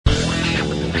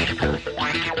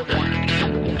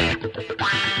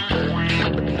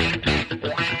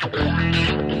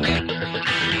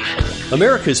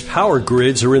America's power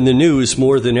grids are in the news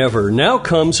more than ever. Now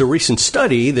comes a recent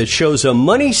study that shows a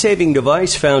money-saving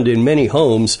device found in many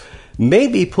homes may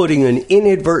be putting an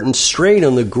inadvertent strain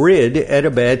on the grid at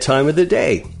a bad time of the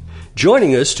day.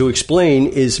 Joining us to explain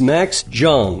is Max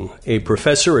Zhang, a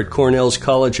professor at Cornell's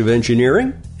College of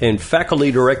Engineering and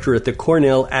faculty director at the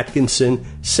Cornell Atkinson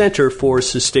Center for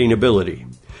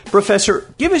Sustainability. Professor,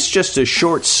 give us just a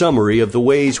short summary of the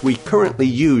ways we currently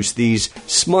use these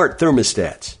smart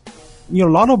thermostats. A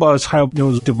lot of us have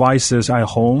those devices at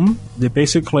home. They're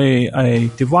basically a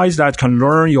device that can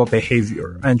learn your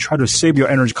behavior and try to save your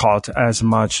energy cost as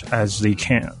much as they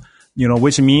can.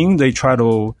 Which means they try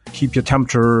to keep your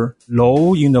temperature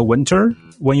low in the winter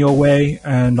when you're away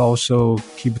and also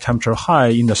keep the temperature high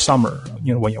in the summer,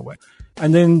 when you're away.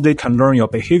 And then they can learn your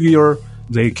behavior.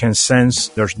 They can sense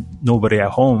there's nobody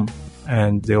at home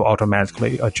and they'll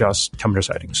automatically adjust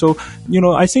temperature settings. So,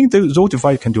 I think those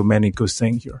devices can do many good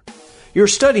things here. Your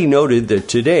study noted that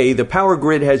today the power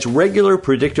grid has regular,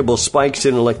 predictable spikes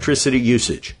in electricity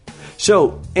usage.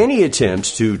 So, any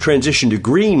attempts to transition to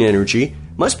green energy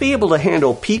must be able to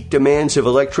handle peak demands of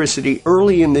electricity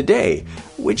early in the day,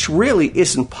 which really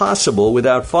isn't possible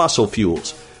without fossil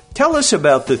fuels. Tell us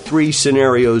about the three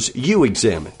scenarios you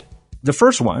examined. The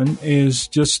first one is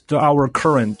just our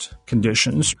current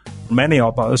conditions. Many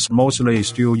of us mostly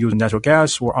still use natural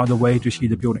gas or other way to heat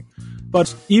the building.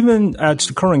 But even at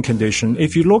the current condition,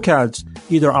 if you look at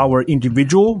either our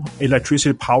individual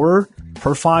electricity power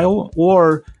profile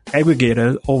or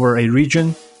aggregated over a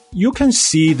region, you can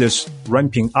see this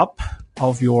ramping up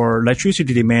of your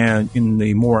electricity demand in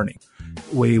the morning.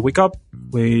 We wake up,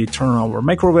 we turn our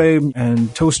microwave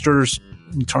and toasters,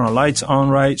 turn our lights on,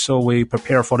 right? So we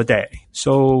prepare for the day.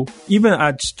 So even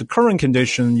at the current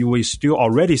condition, you will still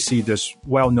already see this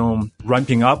well-known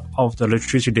ramping up of the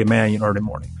electricity demand in early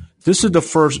morning. This is the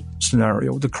first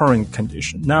scenario, the current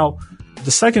condition. Now,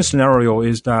 the second scenario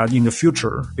is that in the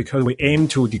future, because we aim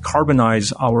to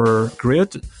decarbonize our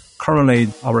grid, currently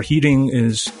our heating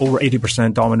is over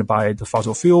 80% dominated by the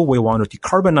fossil fuel. We want to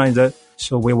decarbonize it.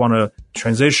 So we want to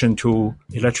transition to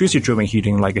electricity-driven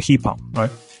heating like a heat pump, right?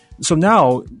 So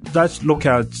now let's look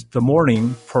at the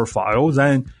morning profile.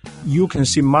 Then you can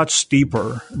see much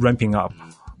steeper ramping up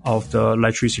of the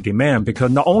electricity demand because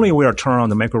not only we are turning on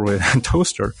the microwave and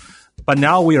toaster, but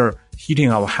now we are heating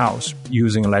our house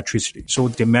using electricity. So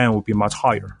demand will be much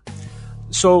higher.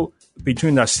 So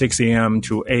between that 6 a.m.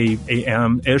 to 8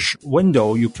 a.m.-ish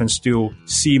window, you can still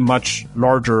see much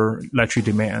larger electric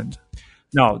demand.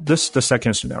 Now, this is the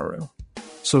second scenario.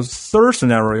 So third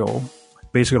scenario,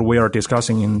 basically we are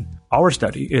discussing in our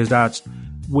study is that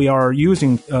we are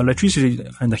using electricity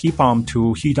and the heat pump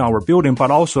to heat our building,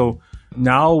 but also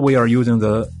now we are using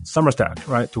the thermostat,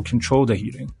 right, to control the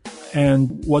heating.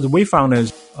 And what we found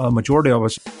is a majority of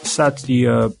us set the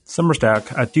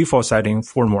thermostat at default setting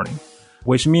for morning,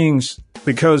 which means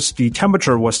because the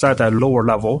temperature was set at lower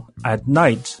level at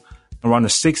night,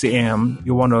 around 6 a.m.,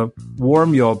 you want to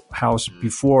warm your house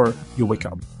before you wake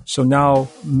up. So now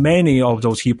many of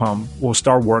those heat pumps will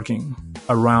start working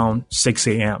around 6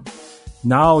 a.m.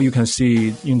 Now you can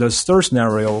see in the third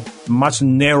scenario, much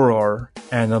narrower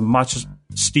and a much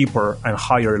steeper and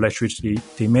higher electricity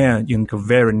demand in a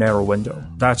very narrow window.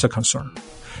 That's a concern.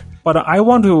 But I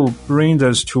want to bring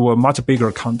this to a much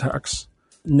bigger context.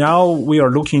 Now we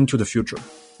are looking to the future.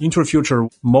 Into the future,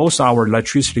 most of our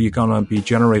electricity is going to be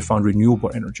generated from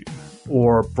renewable energy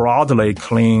or broadly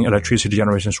clean electricity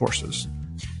generation sources.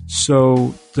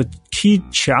 So the key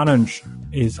challenge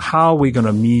is how we're going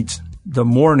to meet the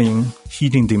morning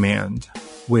heating demand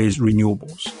with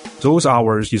renewables. Those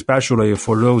hours, especially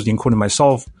for those, including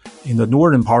myself, in the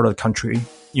northern part of the country,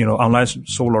 unless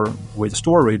solar with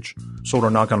storage, solar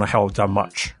not going to help that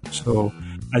much. So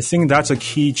I think that's a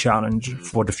key challenge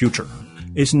for the future.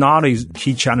 It's not a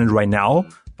key challenge right now,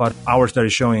 but our study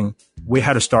is showing we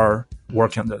had to start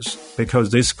working on this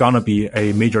because this is going to be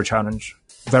a major challenge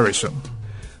very soon.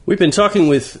 We've been talking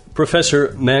with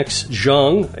Professor Max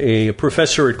Zhang, a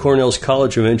professor at Cornell's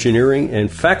College of Engineering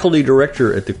and faculty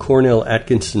director at the Cornell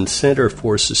Atkinson Center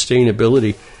for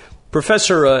Sustainability.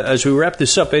 Professor, as we wrap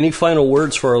this up, any final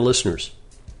words for our listeners?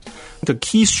 The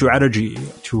key strategy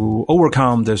to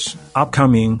overcome this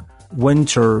upcoming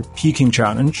winter peaking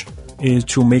challenge is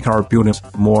to make our buildings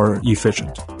more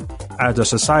efficient. As a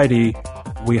society,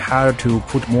 we had to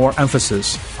put more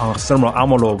emphasis on thermal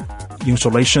envelope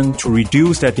insulation to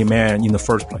reduce that demand in the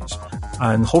first place.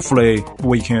 And hopefully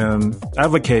we can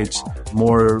advocate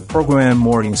more program,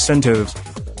 more incentives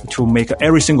to make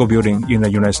every single building in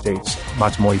the United States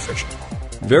much more efficient.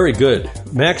 Very good.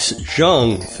 Max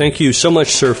Zhang, thank you so much,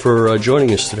 sir, for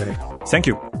joining us today. Thank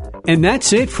you. And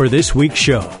that's it for this week's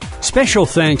show. Special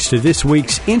thanks to this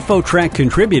week's InfoTrack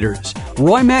contributors,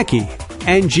 Roy Mackey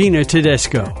and Gina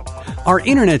Tedesco. Our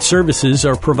internet services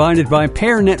are provided by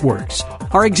Pair Networks.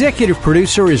 Our executive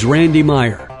producer is Randy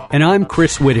Meyer, and I'm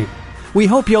Chris Whitting. We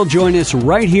hope you'll join us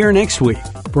right here next week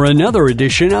for another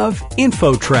edition of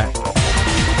InfoTrack.